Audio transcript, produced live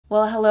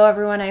Well, hello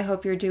everyone. I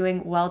hope you're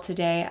doing well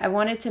today. I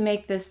wanted to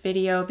make this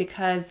video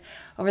because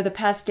over the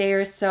past day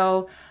or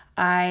so,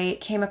 I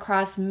came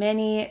across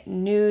many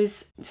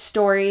news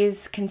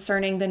stories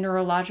concerning the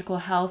neurological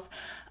health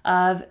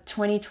of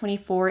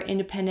 2024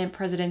 independent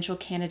presidential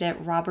candidate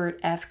Robert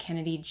F.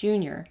 Kennedy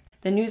Jr.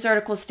 The news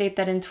articles state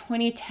that in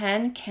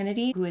 2010,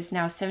 Kennedy, who is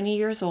now 70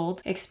 years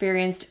old,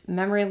 experienced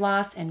memory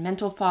loss and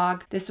mental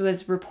fog. This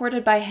was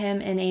reported by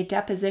him in a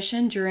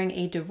deposition during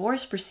a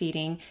divorce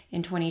proceeding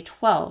in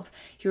 2012.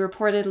 He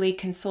reportedly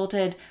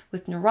consulted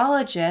with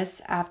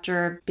neurologists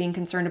after being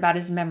concerned about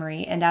his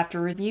memory, and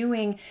after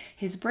reviewing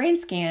his brain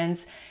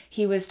scans,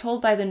 he was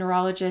told by the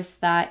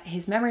neurologist that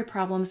his memory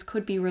problems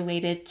could be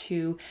related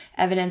to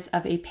evidence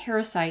of a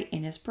parasite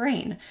in his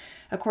brain.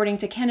 According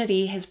to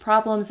Kennedy, his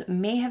problems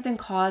may have been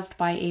caused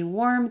by a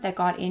worm that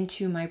got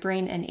into my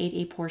brain and ate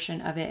a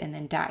portion of it and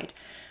then died.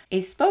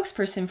 A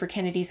spokesperson for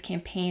Kennedy's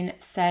campaign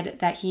said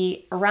that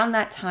he, around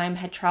that time,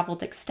 had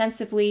traveled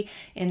extensively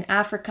in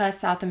Africa,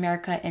 South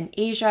America, and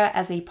Asia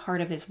as a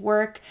part of his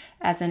work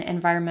as an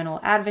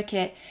environmental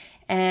advocate,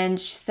 and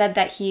said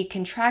that he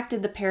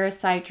contracted the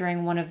parasite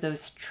during one of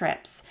those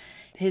trips.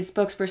 His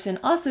spokesperson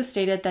also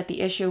stated that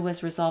the issue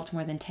was resolved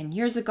more than 10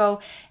 years ago,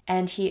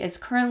 and he is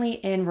currently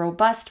in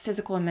robust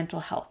physical and mental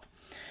health.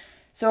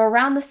 So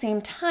around the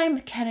same time,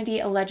 Kennedy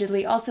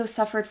allegedly also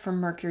suffered from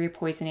mercury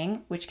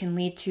poisoning, which can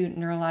lead to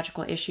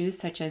neurological issues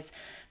such as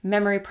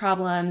memory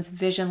problems,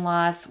 vision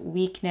loss,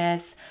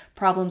 weakness,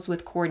 problems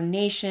with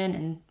coordination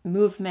and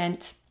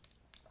movement,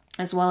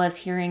 as well as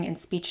hearing and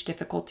speech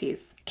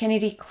difficulties.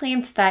 Kennedy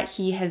claimed that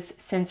he has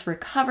since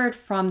recovered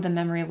from the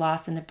memory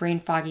loss and the brain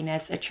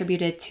fogginess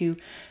attributed to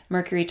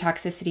mercury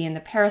toxicity in the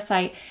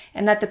parasite,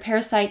 and that the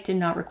parasite did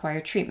not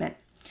require treatment.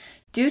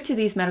 Due to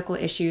these medical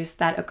issues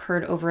that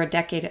occurred over a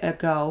decade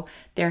ago,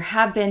 there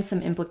have been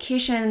some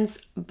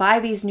implications by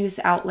these news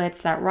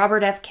outlets that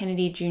Robert F.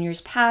 Kennedy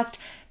Jr.'s past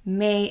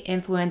may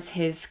influence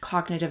his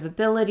cognitive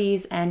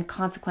abilities and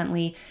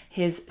consequently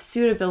his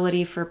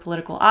suitability for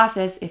political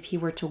office if he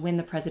were to win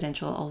the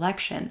presidential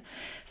election.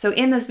 So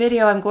in this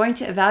video, I'm going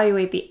to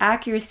evaluate the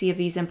accuracy of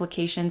these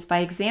implications by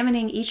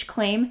examining each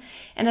claim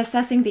and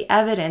assessing the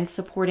evidence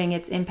supporting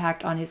its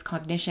impact on his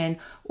cognition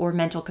or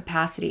mental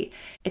capacity.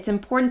 It's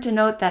important to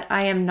note that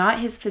I am not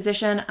his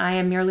physician. I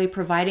am merely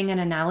providing an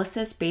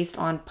analysis based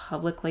on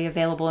publicly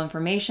available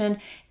information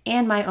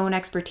and my own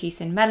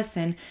expertise in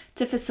medicine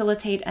to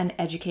facilitate an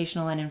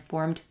educational and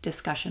informed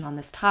discussion on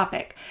this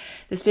topic.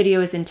 This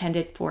video is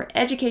intended for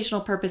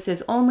educational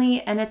purposes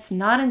only, and it's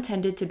not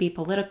intended to be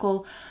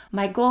political.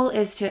 My goal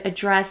is to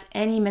address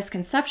any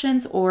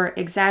misconceptions or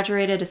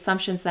exaggerated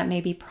assumptions that may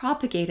be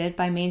propagated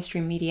by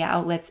mainstream media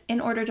outlets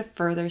in order to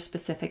further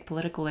specific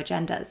political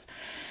agendas.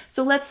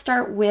 So let's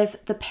start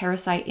with the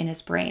parasite in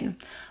his brain.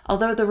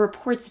 Although the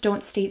reports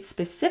don't state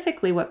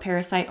specifically what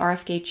parasite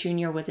RFK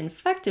Jr. was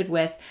infected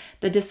with,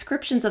 the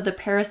descriptions of the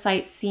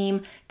parasite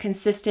seem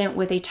consistent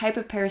with a type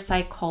of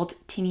parasite called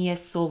Tinea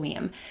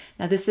solium.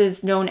 Now, this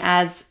is known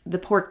as the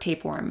pork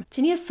tapeworm.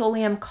 Tinea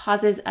solium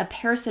causes a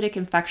parasitic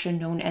infection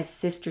known as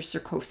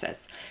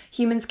cysticercosis.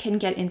 Humans can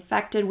get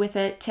infected with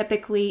it,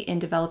 typically in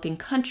developing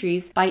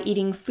countries, by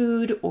eating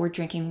food or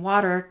drinking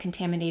water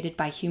contaminated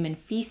by human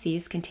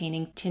feces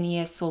containing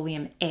Tinea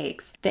solium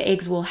eggs. The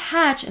eggs will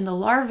hatch and the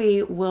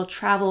larvae will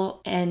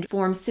travel and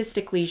form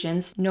cystic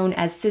lesions known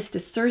as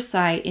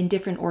cysticerci in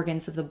different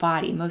organs of the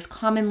body, most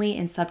commonly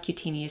in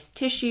subcutaneous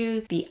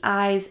tissue, the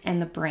eyes,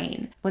 and the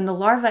brain. When the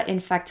larvae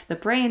infect the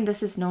brain,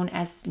 this is known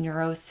as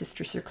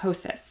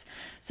neurocysticercosis.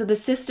 So the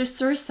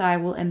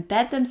cysticerci will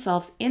embed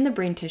themselves in the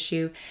brain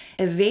tissue,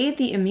 evade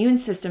the immune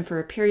system for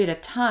a period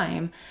of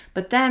time,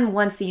 but then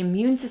once the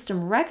immune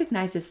system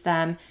recognizes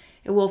them,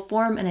 it will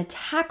form an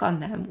attack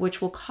on them,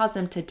 which will cause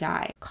them to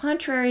die.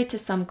 Contrary to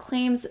some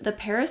claims, the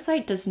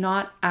parasite does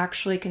not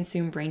actually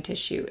consume brain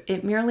tissue.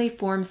 It merely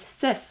forms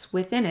cysts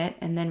within it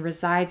and then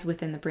resides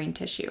within the brain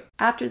tissue.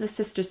 After the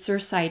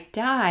cysticerci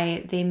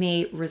die, they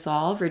may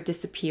resolve or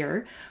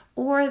disappear,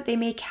 or they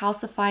may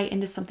calcify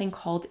into something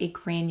called a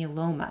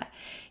granuloma.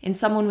 In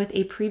someone with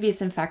a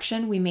previous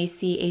infection, we may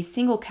see a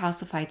single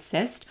calcified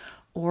cyst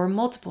or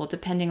multiple,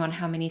 depending on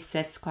how many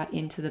cysts got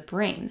into the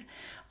brain.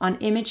 On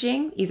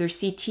imaging, either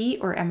CT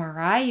or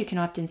MRI, you can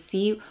often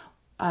see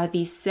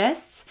these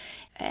cysts,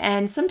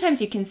 and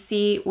sometimes you can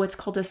see what's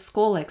called a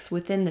scolex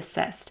within the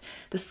cyst.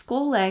 The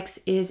scolex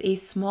is a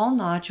small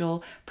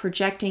nodule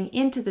projecting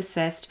into the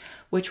cyst,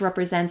 which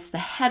represents the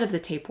head of the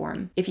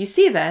tapeworm. If you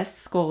see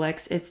this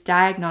scolex, it's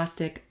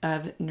diagnostic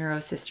of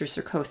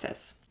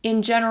neurocysticercosis.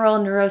 In general,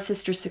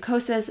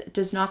 neurocysticercosis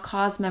does not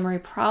cause memory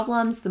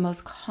problems. The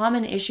most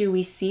common issue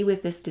we see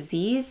with this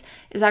disease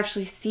is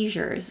actually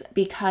seizures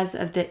because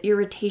of the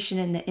irritation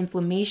and the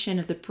inflammation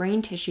of the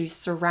brain tissue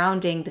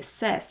surrounding the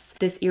cysts.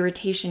 This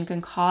irritation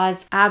can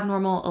cause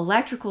abnormal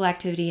electrical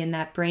activity in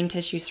that brain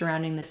tissue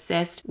surrounding the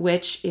cyst,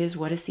 which is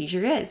what a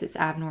seizure is. It's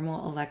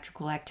abnormal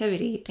electrical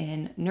activity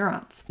in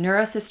neurons.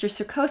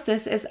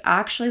 Neurocysticercosis is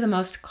actually the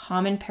most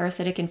common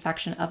parasitic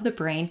infection of the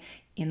brain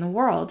in the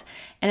world.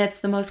 And it's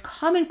the most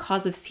common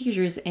cause of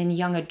seizures in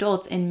young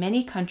adults in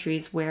many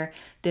countries where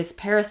this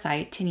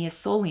parasite, Tinea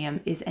solium,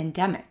 is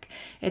endemic.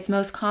 It's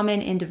most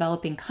common in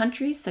developing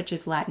countries such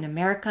as Latin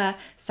America,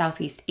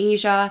 Southeast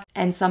Asia,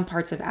 and some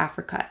parts of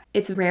Africa.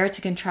 It's rare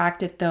to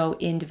contract it though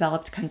in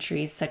developed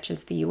countries such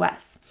as the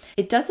US.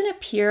 It doesn't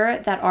appear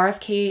that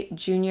RFK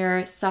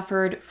Jr.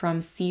 suffered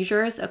from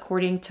seizures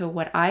according to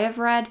what I have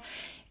read.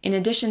 In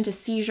addition to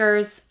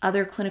seizures,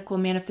 other clinical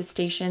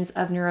manifestations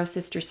of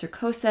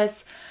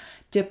neurocysticercosis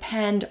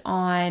depend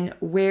on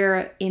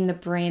where in the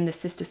brain the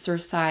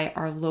cysticerci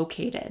are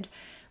located.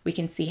 We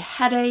can see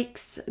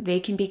headaches. They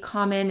can be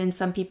common in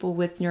some people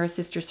with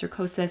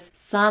neurocysticercosis.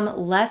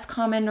 Some less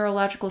common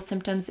neurological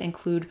symptoms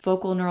include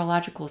focal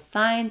neurological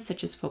signs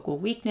such as focal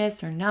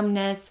weakness or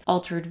numbness,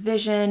 altered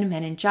vision,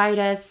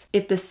 meningitis.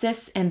 If the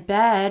cysts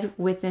embed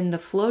within the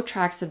flow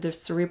tracts of the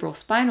cerebral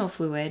spinal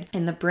fluid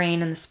in the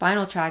brain and the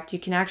spinal tract, you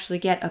can actually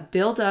get a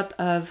buildup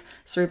of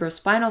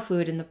cerebrospinal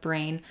fluid in the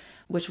brain,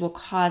 which will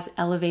cause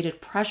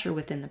elevated pressure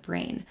within the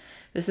brain.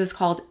 This is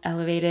called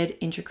elevated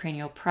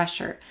intracranial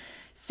pressure.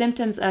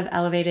 Symptoms of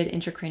elevated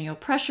intracranial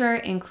pressure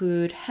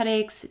include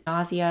headaches,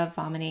 nausea,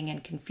 vomiting,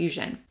 and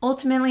confusion.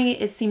 Ultimately,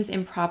 it seems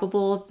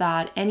improbable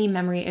that any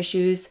memory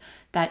issues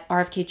that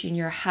RFK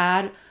Jr.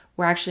 had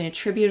were actually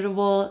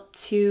attributable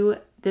to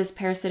this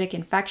parasitic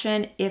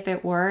infection if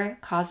it were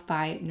caused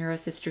by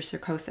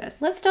neurocysticercosis.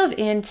 Let's delve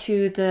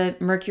into the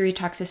mercury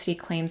toxicity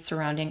claims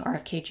surrounding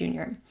RFK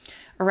Jr.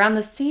 Around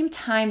the same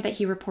time that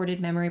he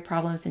reported memory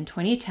problems in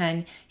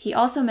 2010, he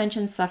also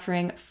mentioned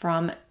suffering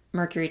from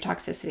mercury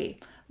toxicity,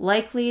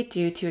 likely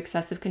due to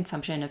excessive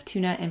consumption of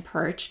tuna and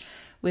perch,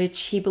 which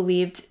he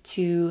believed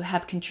to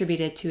have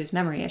contributed to his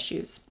memory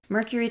issues.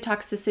 Mercury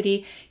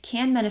toxicity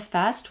can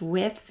manifest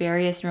with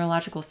various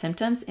neurological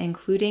symptoms,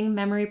 including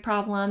memory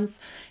problems.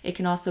 It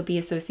can also be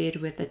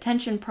associated with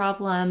attention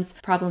problems,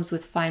 problems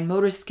with fine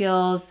motor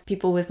skills.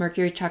 People with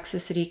mercury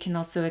toxicity can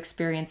also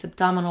experience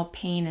abdominal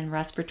pain and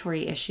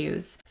respiratory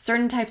issues.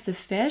 Certain types of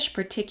fish,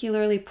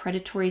 particularly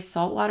predatory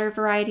saltwater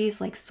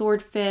varieties like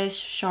swordfish,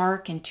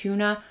 shark, and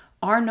tuna,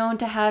 are known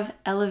to have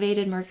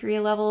elevated mercury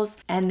levels,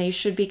 and they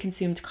should be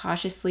consumed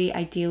cautiously,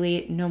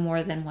 ideally no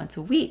more than once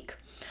a week.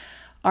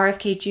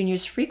 RFK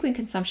Jr.'s frequent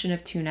consumption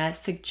of tuna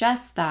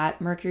suggests that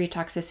mercury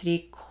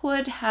toxicity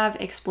could have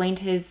explained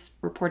his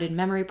reported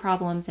memory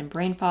problems and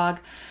brain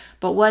fog,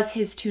 but was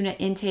his tuna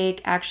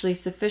intake actually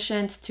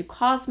sufficient to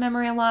cause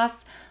memory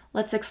loss?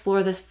 Let's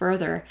explore this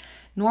further.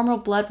 Normal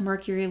blood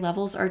mercury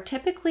levels are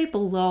typically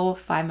below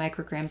 5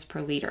 micrograms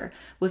per liter,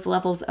 with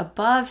levels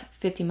above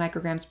 50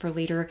 micrograms per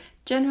liter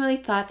generally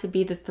thought to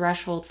be the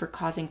threshold for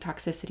causing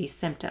toxicity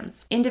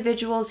symptoms.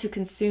 Individuals who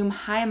consume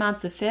high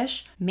amounts of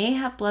fish may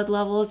have blood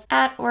levels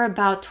at or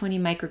about 20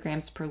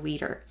 micrograms per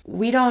liter.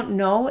 We don't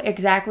know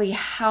exactly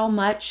how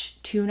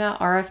much tuna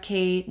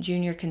RFK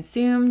Jr.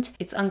 consumed.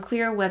 It's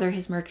unclear whether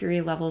his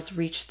mercury levels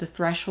reached the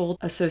threshold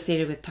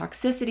associated with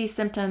toxicity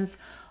symptoms,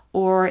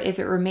 or if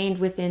it remained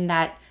within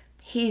that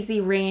hazy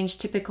range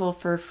typical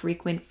for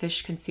frequent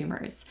fish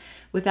consumers.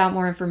 Without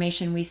more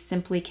information, we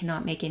simply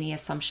cannot make any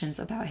assumptions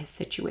about his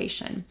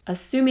situation.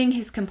 Assuming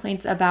his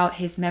complaints about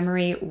his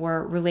memory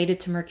were related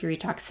to mercury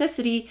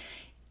toxicity,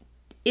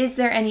 is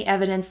there any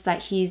evidence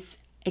that he's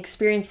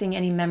experiencing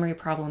any memory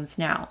problems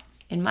now?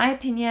 In my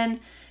opinion,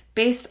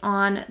 based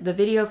on the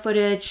video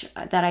footage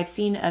that I've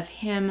seen of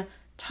him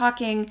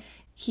talking,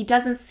 he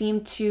doesn't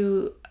seem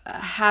to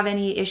have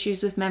any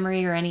issues with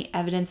memory or any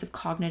evidence of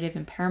cognitive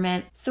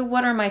impairment. So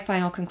what are my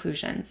final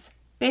conclusions?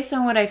 Based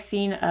on what I've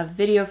seen of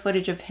video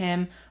footage of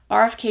him,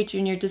 RFK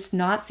Jr. does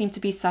not seem to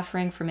be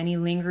suffering from any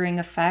lingering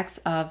effects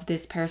of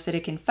this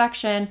parasitic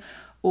infection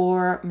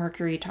or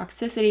mercury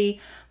toxicity.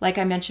 Like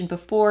I mentioned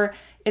before,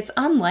 it's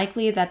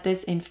unlikely that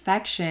this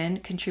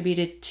infection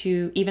contributed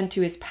to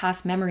his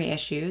past memory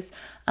issues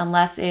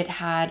unless it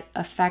had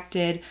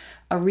affected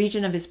a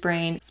region of his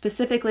brain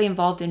specifically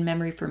involved in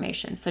memory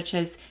formation, such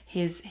as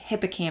his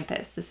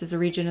hippocampus. This is a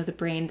region of the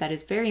brain that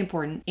is very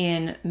important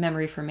in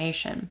memory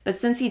formation. But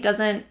since he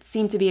doesn't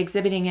seem to be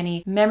exhibiting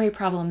any memory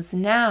problems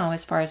now,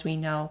 as far as we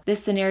know,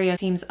 this scenario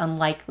seems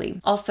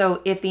unlikely.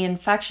 Also, if the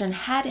infection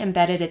had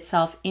embedded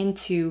itself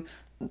into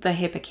the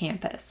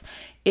hippocampus,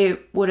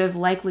 it would have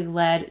likely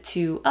led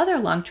to other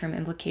long-term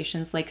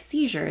implications like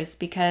seizures,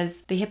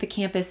 because the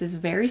hippocampus is a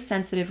very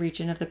sensitive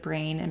region of the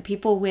brain, and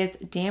people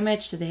with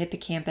damage to the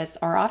hippocampus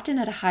are often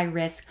at a high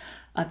risk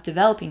of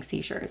developing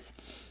seizures.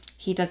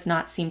 He does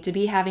not seem to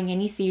be having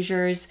any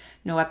seizures,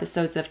 no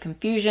episodes of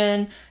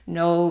confusion,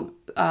 no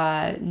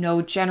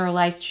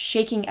generalized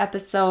shaking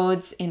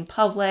episodes in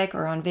public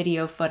or on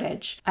video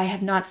footage. I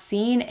have not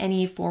seen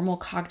any formal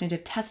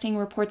cognitive testing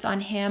reports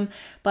on him,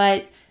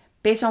 but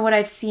based on what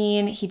I've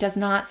seen, he does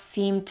not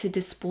seem to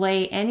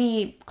display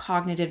any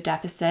cognitive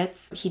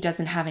deficits. He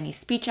doesn't have any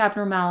speech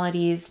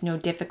abnormalities, no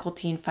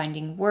difficulty in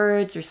finding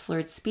words or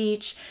slurred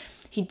speech.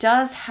 He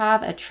does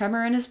have a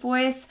tremor in his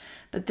voice,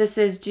 but this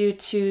is due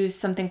to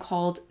something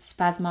called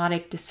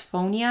spasmodic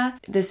dysphonia.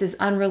 This is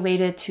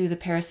unrelated to the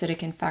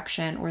parasitic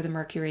infection or the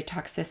mercury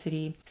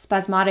toxicity.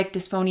 Spasmodic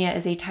dysphonia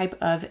is a type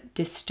of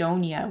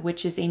dystonia,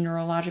 which is a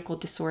neurological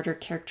disorder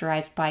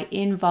characterized by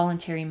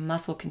involuntary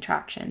muscle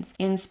contractions.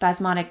 In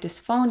spasmodic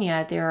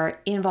dysphonia, there are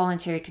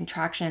involuntary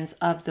contractions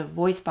of the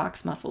voice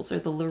box muscles or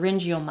the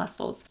laryngeal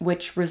muscles,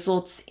 which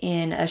results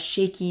in a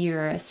shaky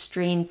or a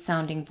strained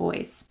sounding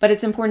voice. But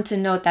it's important to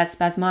note that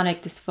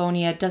spasmodic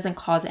dysphonia doesn't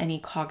cause any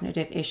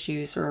cognitive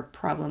issues or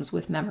problems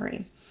with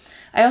memory.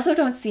 I also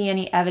don't see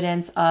any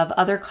evidence of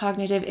other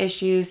cognitive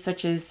issues,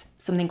 such as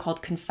something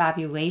called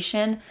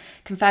confabulation.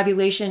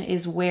 Confabulation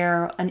is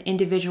where an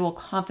individual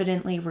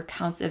confidently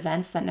recounts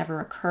events that never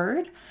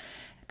occurred.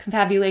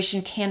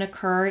 Confabulation can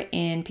occur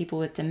in people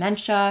with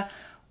dementia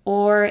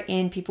or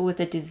in people with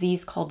a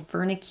disease called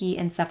Wernicke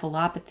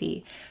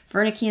encephalopathy.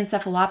 Wernicke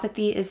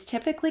encephalopathy is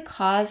typically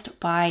caused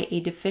by a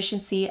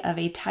deficiency of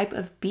a type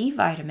of B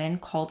vitamin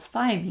called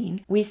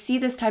thiamine. We see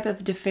this type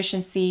of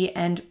deficiency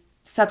and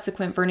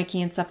subsequent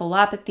Wernicke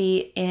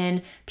encephalopathy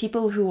in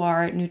people who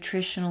are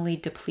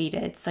nutritionally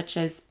depleted, such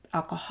as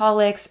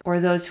alcoholics or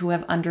those who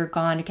have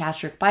undergone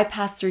gastric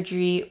bypass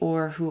surgery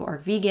or who are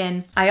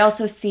vegan. I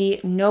also see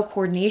no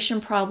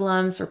coordination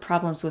problems or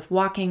problems with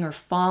walking or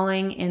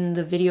falling in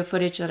the video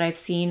footage that I've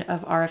seen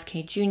of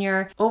RFK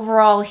Jr.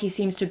 Overall, he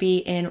seems to be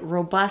in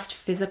robust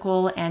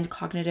physical and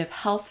cognitive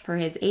health for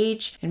his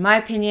age. In my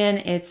opinion,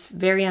 it's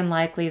very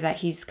unlikely that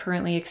he's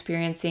currently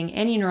experiencing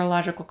any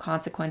neurological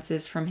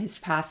consequences from his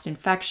past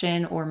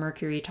infection or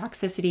mercury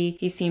toxicity.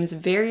 He seems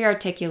very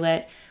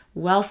articulate,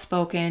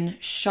 well-spoken,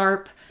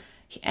 sharp,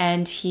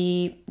 and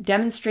he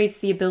demonstrates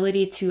the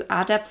ability to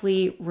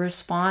adeptly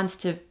respond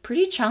to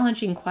pretty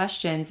challenging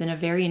questions in a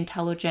very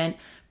intelligent,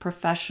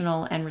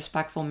 professional, and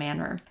respectful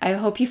manner. I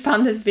hope you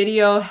found this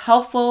video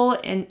helpful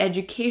and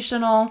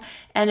educational,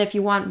 and if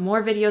you want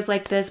more videos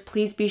like this,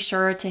 please be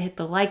sure to hit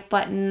the like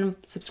button,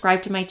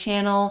 subscribe to my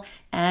channel,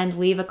 and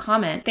leave a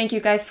comment. Thank you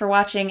guys for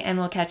watching, and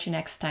we'll catch you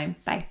next time.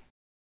 Bye.